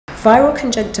Viral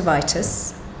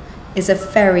conjunctivitis is a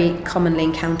very commonly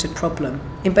encountered problem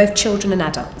in both children and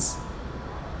adults.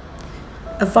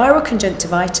 A viral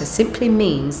conjunctivitis simply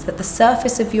means that the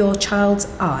surface of your child's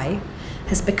eye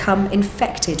has become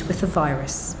infected with a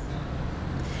virus.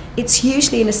 It's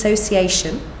usually in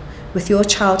association with your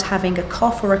child having a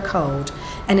cough or a cold,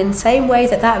 and in the same way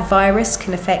that that virus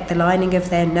can affect the lining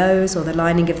of their nose or the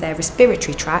lining of their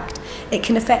respiratory tract, it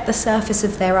can affect the surface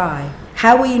of their eye.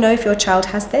 How will you know if your child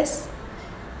has this?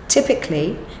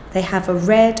 Typically, they have a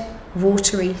red,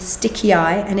 watery, sticky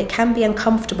eye, and it can be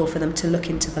uncomfortable for them to look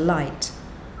into the light.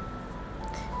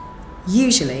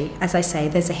 Usually, as I say,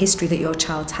 there's a history that your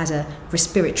child's had a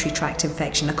respiratory tract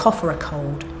infection, a cough or a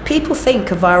cold. People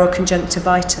think a viral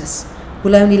conjunctivitis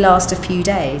will only last a few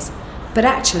days, but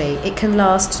actually it can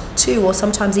last 2 or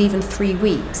sometimes even 3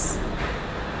 weeks.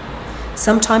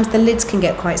 Sometimes the lids can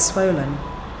get quite swollen.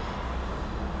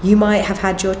 You might have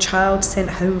had your child sent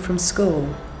home from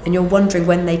school and you're wondering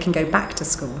when they can go back to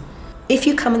school. If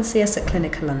you come and see us at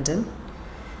Clinical London,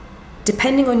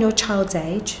 depending on your child's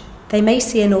age, they may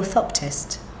see an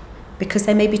orthoptist because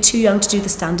they may be too young to do the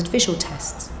standard visual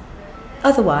tests.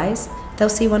 Otherwise, they'll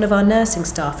see one of our nursing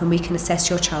staff and we can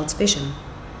assess your child's vision.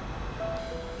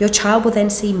 Your child will then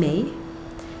see me,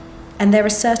 and there are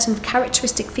certain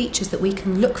characteristic features that we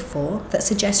can look for that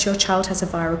suggest your child has a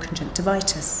viral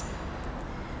conjunctivitis.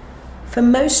 For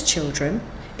most children,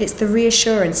 it's the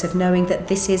reassurance of knowing that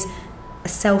this is a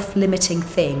self-limiting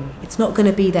thing. It's not going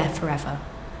to be there forever.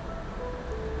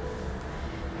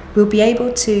 We'll be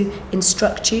able to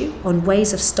instruct you on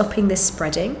ways of stopping this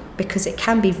spreading because it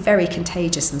can be very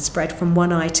contagious and spread from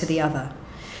one eye to the other.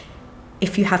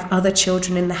 If you have other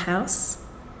children in the house,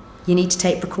 you need to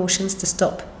take precautions to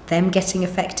stop them getting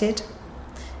affected.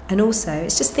 And also,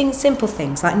 it's just simple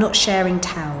things like not sharing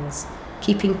towels,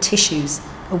 keeping tissues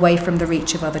away from the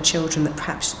reach of other children that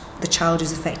perhaps the child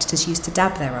who's affected has used to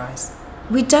dab their eyes.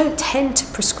 We don't tend to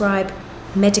prescribe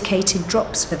medicated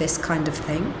drops for this kind of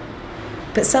thing,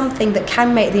 but something that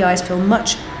can make the eyes feel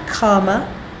much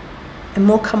calmer and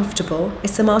more comfortable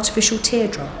is some artificial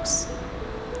teardrops.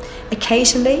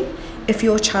 Occasionally, if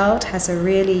your child has a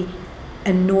really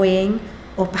annoying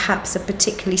or perhaps a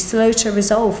particularly slow to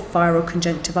resolve viral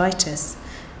conjunctivitis,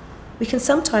 we can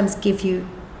sometimes give you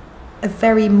a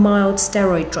very mild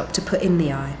steroid drop to put in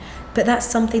the eye, but that's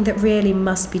something that really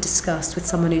must be discussed with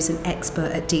someone who's an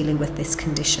expert at dealing with this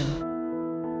condition.